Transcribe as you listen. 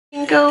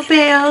Jingle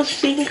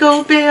bells,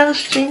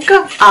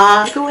 jingle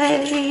all the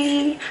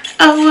way.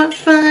 Oh, what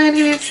fun it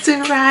is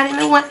to ride in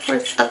a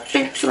one-horse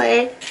open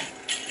sleigh.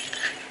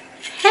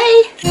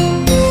 Hey!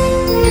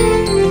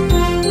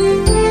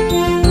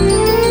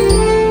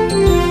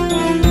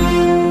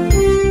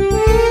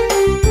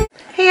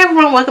 Hey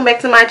everyone, welcome back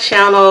to my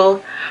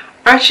channel.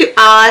 Aren't you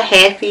all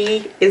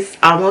happy? It's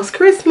almost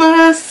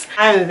Christmas.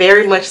 I'm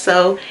very much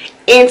so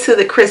into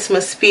the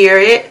Christmas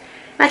spirit.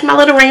 Like my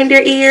little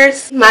reindeer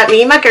ears.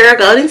 Me and my girl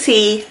Golden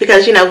Tea,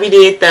 because you know we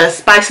did the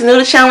spicy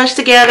noodle challenge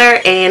together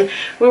and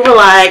we were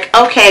like,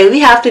 okay,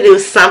 we have to do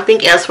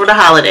something else for the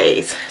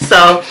holidays.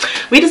 So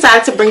we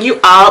decided to bring you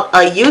all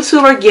a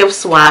YouTuber gift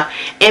swap,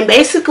 and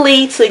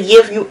basically to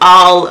give you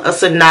all a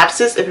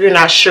synopsis if you're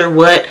not sure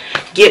what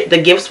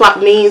the gift swap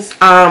means.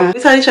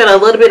 We tell each other a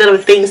little bit of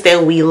the things that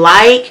we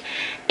like,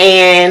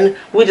 and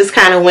we just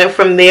kind of went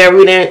from there.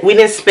 We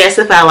didn't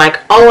specify like,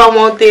 oh I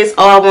want this,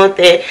 oh I want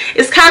that.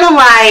 It's kind of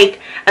like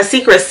a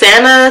Secret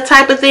Santa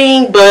type of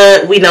thing,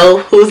 but we know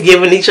who's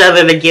giving each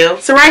other the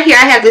gift. So right here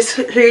I have this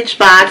huge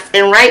box,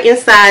 and right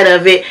inside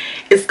of it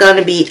is going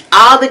to be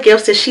all the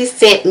gifts that she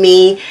sent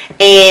me.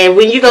 And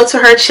when you go to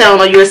her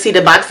channel, you'll see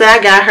the box that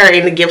I got her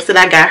and the gifts that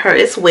I got her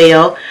as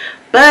well.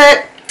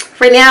 But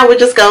for now we're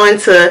just going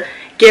to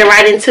get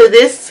right into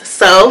this.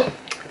 So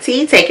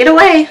T, take it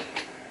away.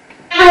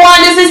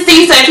 Everyone, this is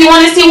T. So if you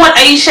want to see what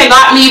Aisha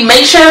got me,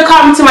 make sure to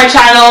come to my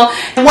channel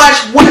and watch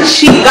what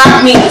she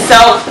got me.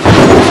 So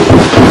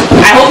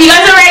I hope you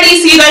guys are ready.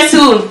 See you guys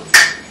soon.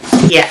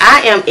 Yeah,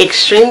 I am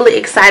extremely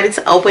excited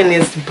to open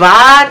this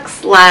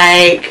box.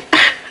 Like,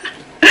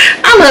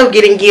 I love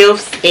getting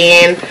gifts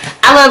and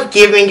I love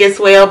giving as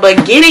well,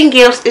 but getting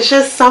gifts is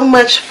just so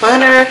much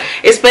funner,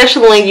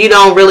 especially when you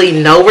don't really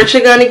know what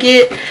you're gonna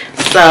get.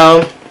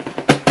 So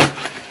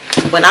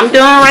what I'm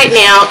doing right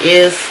now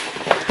is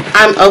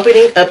I'm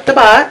opening up the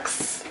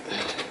box.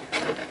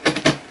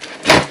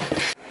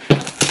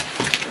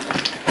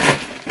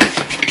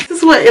 This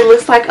is what it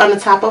looks like on the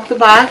top of the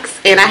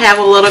box, and I have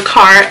a little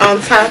card on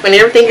top, and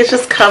everything is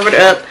just covered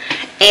up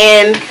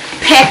and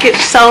packaged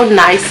so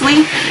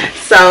nicely.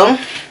 So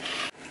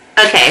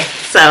okay,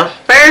 so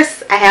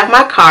first I have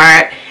my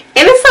card,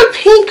 and it's a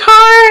pink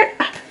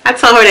card. I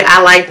told her that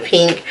I like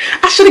pink.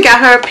 I should have got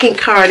her a pink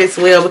card as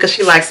well because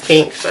she likes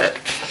pink, but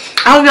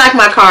I hope you like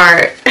my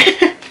card.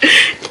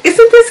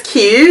 Isn't this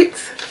cute?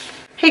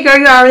 Hey girl,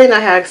 you already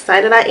know how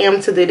excited I am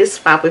to do this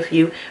swap with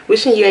you.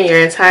 Wishing you and your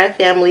entire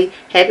family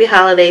happy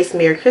holidays,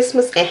 Merry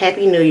Christmas, and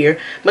Happy New Year.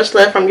 Much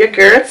love from your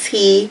girl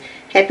T.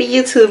 Happy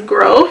YouTube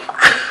growth.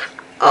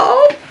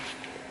 Oh,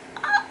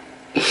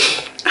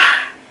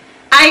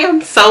 I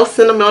am so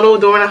sentimental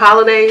during the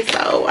holidays.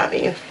 So I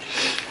mean,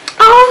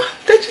 oh,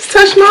 that just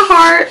touched my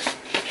heart.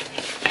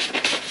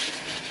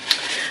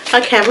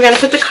 Okay, we're gonna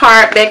put the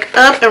card back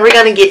up and we're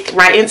gonna get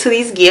right into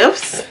these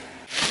gifts.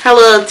 Have a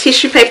little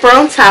tissue paper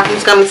on top. I'm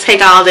just going to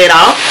take all that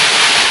off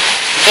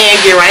and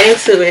get right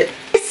into it.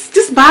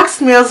 This box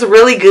smells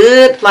really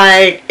good.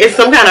 Like it's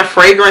some kind of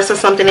fragrance or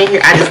something in here.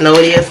 I just know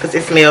it is because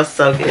it smells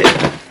so good.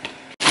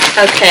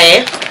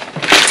 Okay.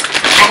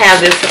 I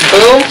have this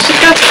Boom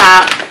Chicka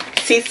Pop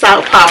sea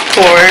salt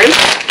popcorn.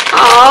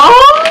 Oh.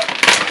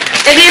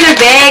 And then the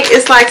bag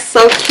is like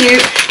so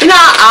cute. You know,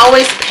 I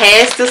always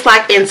pass this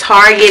like in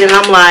Target and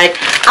I'm like,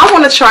 I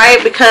want to try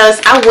it because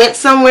I went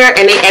somewhere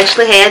and they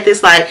actually had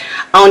this like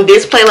on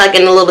display like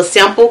in the little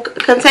sample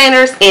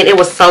containers, and it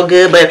was so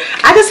good, but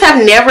I just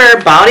have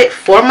never bought it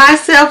for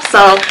myself.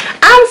 So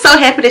I'm so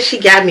happy that she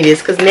got me this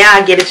because now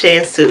I get a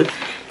chance to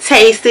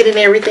taste it and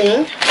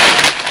everything.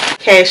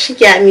 Okay, she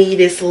got me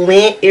this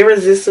Lindt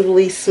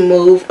Irresistibly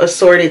Smooth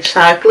Assorted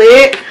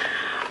Chocolate.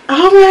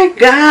 Oh my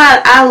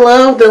god, I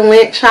love the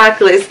Lindt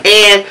chocolates.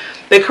 And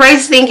the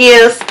crazy thing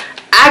is,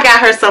 I got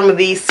her some of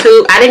these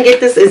too. I didn't get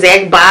this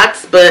exact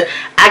box, but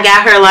I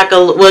got her like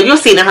a, well, you'll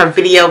see it in her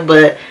video,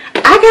 but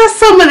I got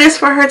some of this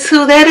for her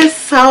too. That is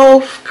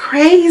so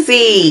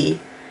crazy.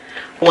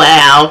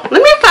 Wow.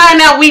 Let me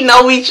find out we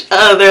know each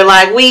other.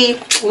 Like we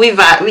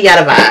vibe, we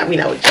got a vibe. We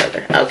know each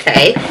other.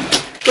 Okay.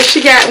 So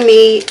she got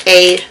me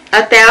a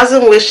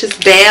 1,000 Wishes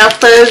Bath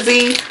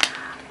Fuzzy.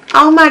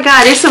 Oh my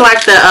god, this is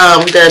like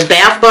the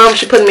bath bombs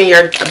you put them in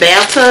your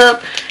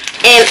bathtub.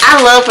 And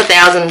I love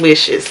 1,000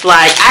 Wishes.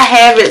 Like I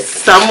have it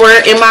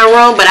somewhere in my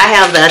room, but I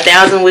have the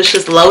 1,000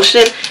 Wishes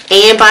lotion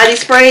and body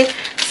spray.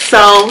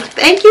 So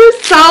thank you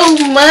so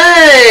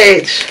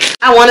much.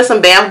 I wanted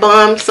some bath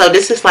bombs, so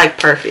this is like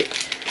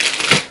perfect.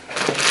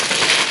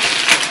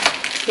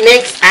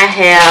 Next I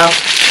have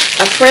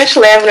a Fresh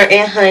Lavender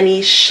and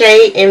Honey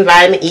Shea and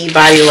Vitamin E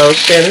Body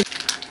Lotion.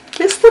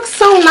 This looks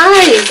so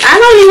nice. I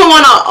don't even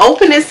want to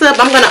open this up.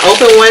 I'm going to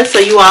open one so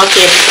you all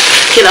can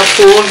get a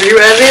full view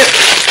of it.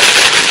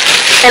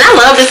 And I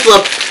love these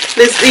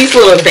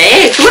little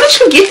bags. Where did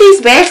you get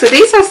these bags?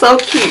 These are so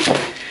cute.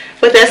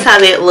 But that's how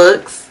that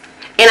looks.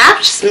 And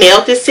I've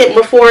smelled this scent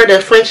before, the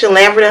French and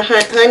Lavender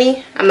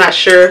Honey. I'm not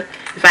sure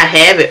if I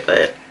have it,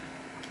 but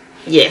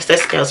yes, that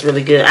smells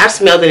really good. I've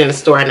smelled it in the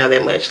store, I know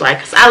that much. Like,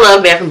 'cause I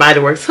love Bath and Body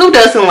Works. Who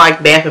doesn't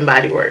like Bath and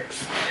Body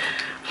Works?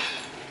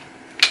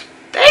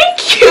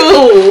 Thank you.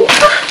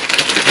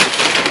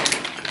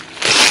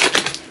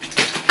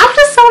 I'm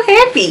just so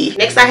happy.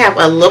 Next I have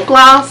a lip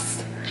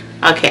gloss.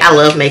 Okay, I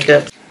love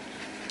makeup.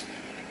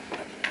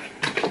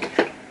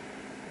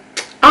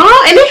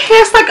 Oh, and it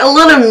has like a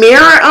little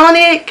mirror on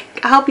it.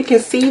 I hope you can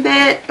see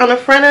that on the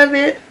front of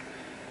it.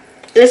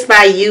 It's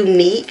by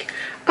Unique.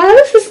 Oh,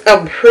 this is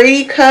a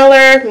pretty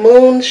color,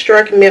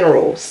 Moonstruck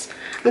Minerals.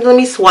 Let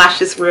me swatch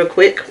this real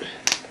quick.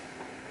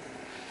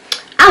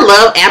 I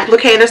love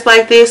applicators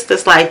like this.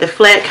 That's like the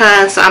flat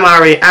kind. So I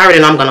already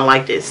know I'm gonna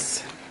like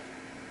this.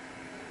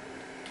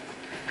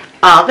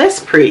 Oh, that's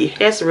pretty.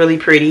 That's really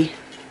pretty.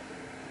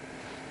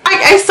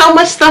 Like, there's so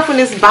much stuff in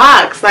this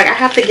box. Like, I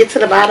have to get to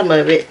the bottom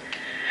of it.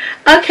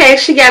 Okay,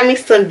 she got me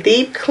some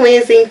deep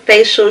cleansing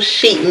facial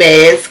sheet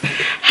mask.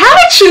 How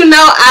did you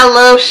know I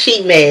love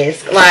sheet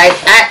masks? Like,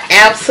 I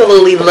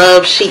absolutely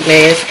love sheet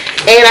masks.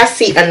 And I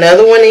see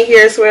another one in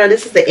here as well.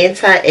 This is the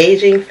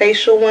anti-aging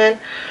facial one.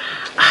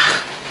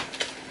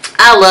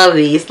 I love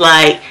these.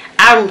 Like,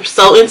 I'm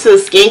so into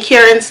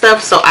skincare and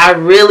stuff, so I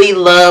really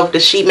love the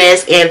sheet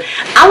mask. And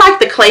I like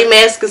the clay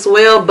mask as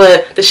well,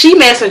 but the sheet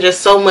masks are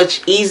just so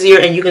much easier,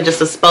 and you can just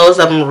dispose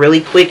of them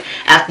really quick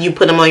after you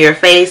put them on your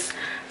face.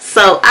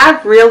 So I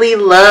really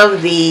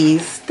love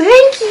these.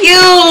 Thank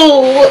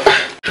you.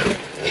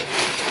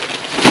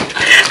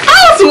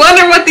 I was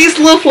wondering what these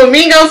little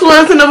flamingos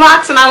was in the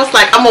box, and I was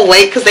like, I'm gonna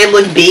wait because they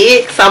look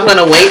big, so I'm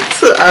gonna wait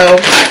to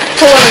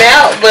pull them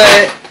out.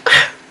 But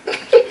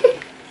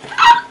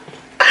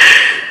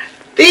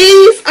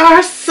these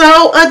are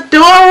so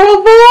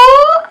adorable.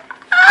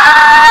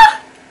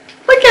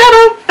 Look at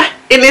them.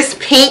 And it's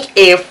pink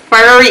and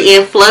furry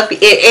and fluffy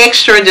and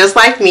extra, just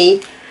like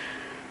me.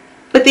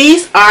 But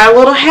these are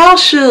little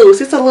house shoes.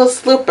 These are little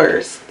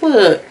slippers.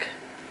 Look.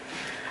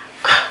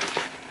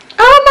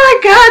 Oh my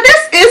god,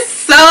 this is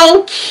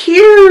so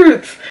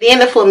cute. Then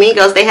the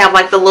flamingos, they have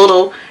like the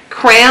little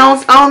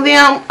crowns on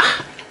them.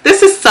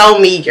 This is so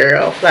me,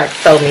 girl. Like,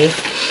 so me.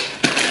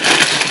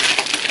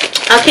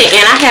 Okay,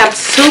 and I have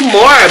two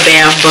more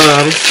bath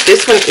bombs.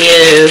 This one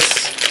is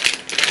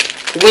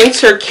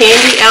Winter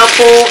Candy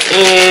Apple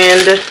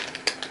and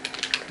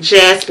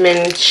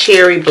Jasmine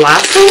Cherry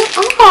Blossom.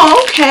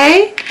 Oh,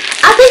 okay.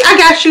 I think I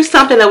got you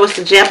something that was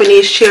the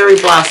Japanese Cherry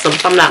Blossom,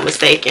 if I'm not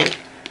mistaken.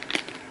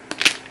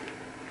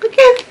 Look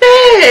at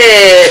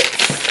that.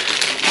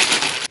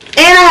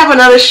 And I have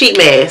another sheet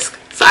mask.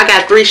 So I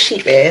got 3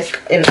 sheet masks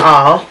in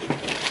all.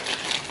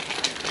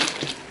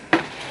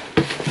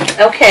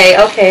 Okay,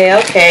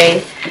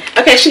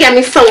 she got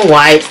me some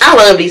wipes. I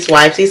love these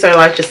wipes. These are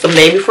like just some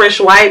baby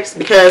fresh wipes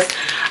because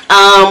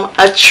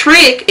a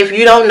trick, if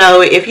you don't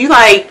know it, if you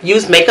like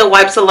use makeup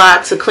wipes a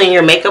lot to clean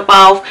your makeup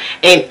off,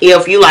 and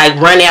if you like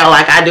run out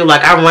like I do,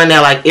 like I run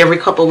out like every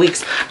couple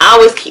weeks, I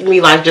always keep me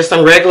like just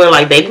some regular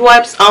like baby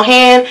wipes on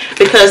hand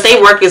because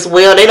they work as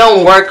well. They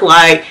don't work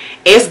like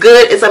as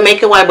good as a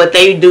makeup wipe, but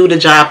they do the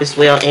job as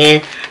well.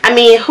 And I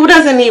mean, who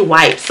doesn't need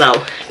wipes? So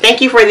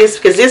thank you for this,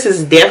 because this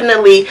is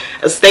definitely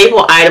a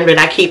staple item that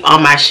I keep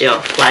on my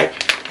shelf. Like,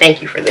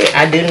 thank you for that.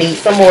 I do need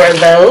some more of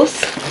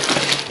those.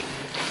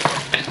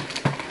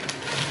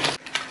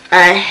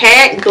 A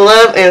hat,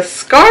 glove, and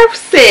scarf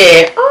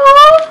set.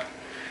 Oh,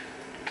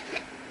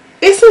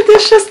 isn't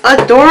this just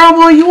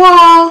adorable, you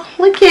all?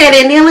 Look at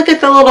it. And then look at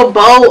the little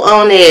bow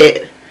on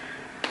it.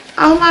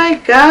 Oh my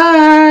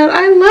god,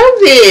 I love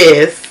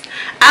this.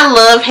 I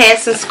love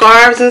hats and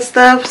scarves and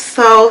stuff,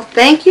 so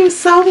thank you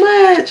so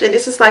much. And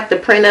this is like the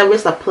print of it.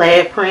 It's a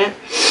plaid print.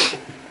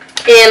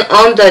 And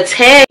on the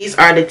tag, these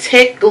are the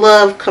Tech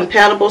Glove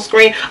compatible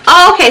screen.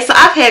 Oh, okay, so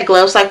I've had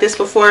gloves like this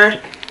before.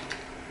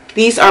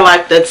 These are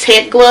like the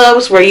Tech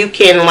gloves where you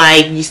can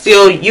like,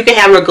 you can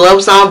have your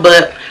gloves on,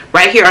 but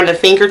right here on the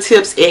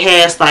fingertips, it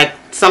has like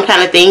some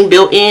kind of thing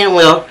built in.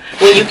 Well,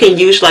 when you can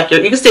use like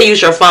you can still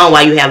use your phone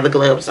while you have the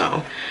gloves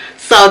on.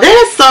 So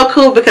that is so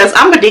cool because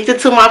I'm addicted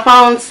to my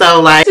phone. So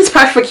like, this is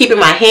perfect for keeping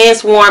my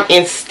hands warm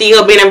and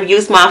still being able to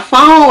use my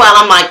phone while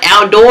I'm like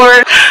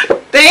outdoors.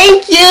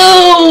 Thank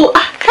you.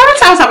 How many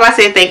times have I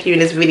said thank you in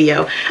this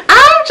video?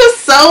 I'm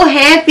just so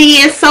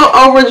happy and so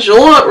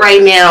overjoyed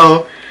right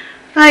now.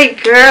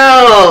 Like,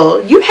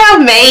 girl, you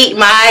have made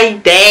my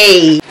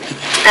day.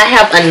 I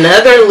have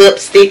another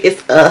lipstick.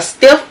 It's a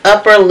Stiff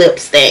Upper Lip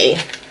Stain.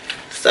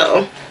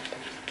 So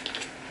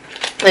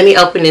let me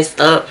open this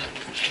up.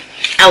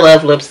 I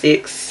love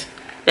lipsticks.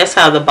 That's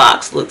how the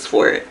box looks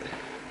for it.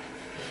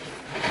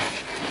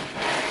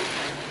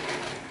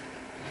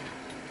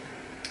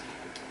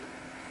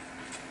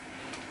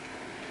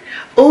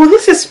 Oh,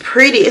 this is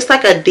pretty. It's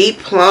like a deep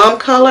plum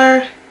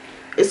color.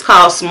 It's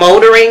called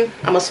Smoldering.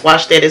 I'm going to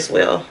swatch that as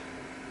well.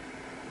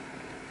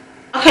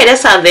 Okay,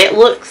 that's how that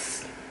looks.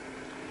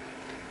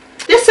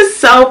 This is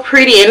so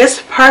pretty and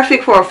it's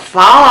perfect for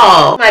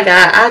fall. Oh my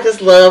god, I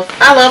love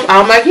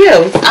all my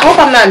gifts. I hope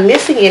I'm not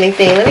missing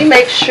anything. Let me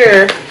make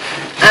sure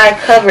I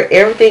cover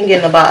everything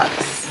in the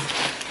box.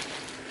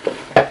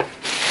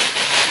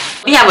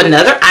 We have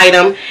another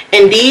item,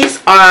 and these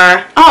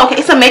are, oh, okay,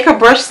 it's a makeup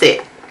brush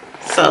set.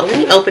 So let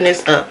me open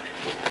this up.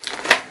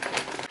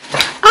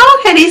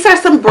 Okay, these are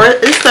some brush.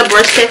 This is a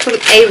brush set from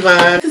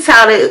Avon. This is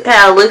how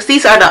it looks.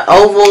 These are the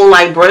oval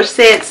like brush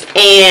sets,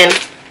 and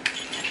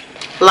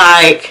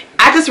like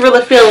I just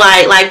really feel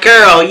like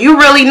girl, you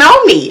really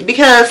know me,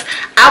 because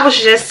I was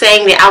just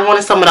saying that I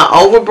wanted some of the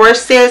oval brush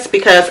sets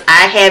because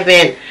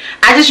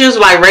I just use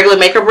like regular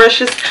makeup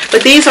brushes,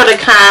 but these are the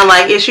kind,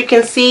 like as you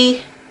can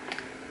see,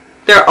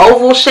 they're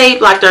oval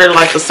shaped, like they're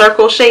like the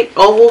circle shaped,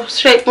 oval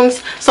shaped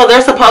ones. So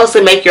they're supposed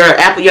to make your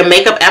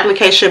makeup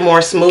application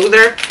more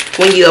smoother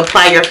when you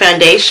apply your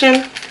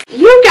foundation.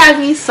 You got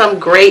me some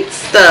great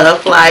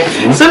stuff. Like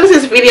as soon as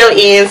this video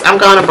ends, I'm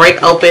gonna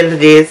break open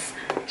this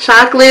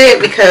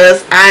chocolate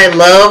because I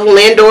love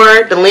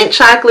Lindor, the Lindt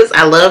chocolates.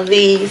 I love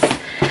these.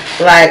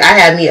 Like I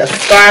have me a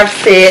scarf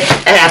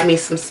set. I have me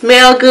some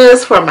smell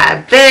goods for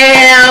my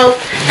bath.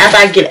 After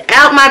I get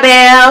out my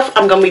bath,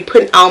 I'm gonna be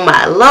putting on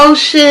my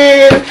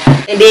lotion.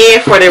 And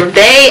then for the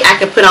day, I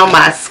can put on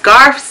my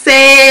scarf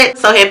set.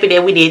 So happy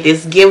that we did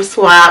this gift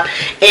swap.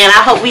 And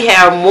I hope we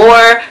have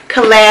more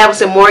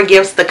collabs and more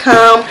gifts to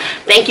come.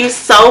 Thank you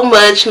so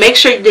much. Make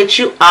sure that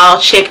you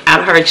all check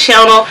out her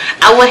channel.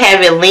 I will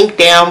have it linked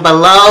down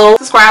below.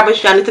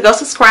 Subscribers, y'all need to go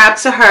subscribe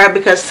to her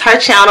because her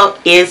channel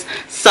is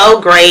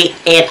so great,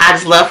 and I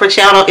just love her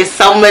channel. It's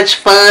so much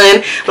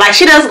fun. Like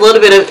she does a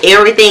little bit of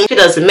everything. She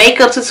does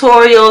makeup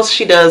tutorials,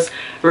 she does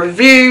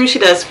reviews, she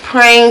does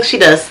pranks, she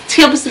does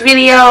tips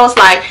videos.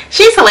 Like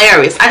she's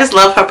hilarious. I just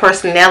love her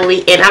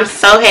personality, and I'm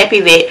so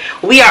happy that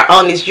we are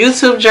on this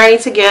YouTube journey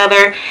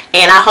together,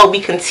 and I hope we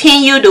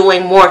continue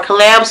doing more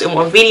collabs and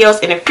more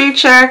videos in the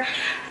future.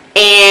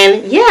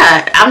 And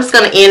yeah, I'm just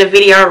gonna end the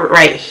video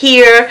right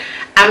here.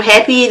 I'm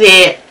happy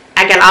that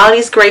I got all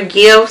these great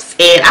gifts,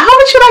 and I hope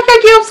that you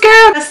like your gifts,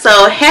 girl.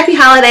 So happy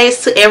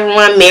holidays to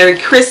everyone. Merry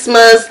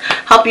Christmas.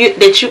 Hope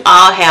that you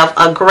all have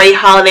a great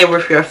holiday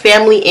with your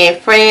family and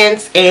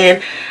friends,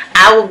 and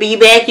I will be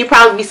back. You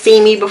probably be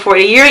seeing me before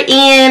the year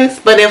ends,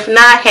 but if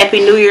not, Happy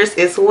New Year's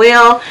as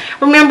well.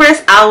 Remember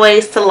as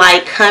always to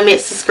like,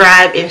 comment,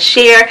 subscribe, and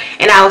share,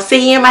 and I will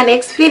see you in my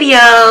next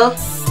video.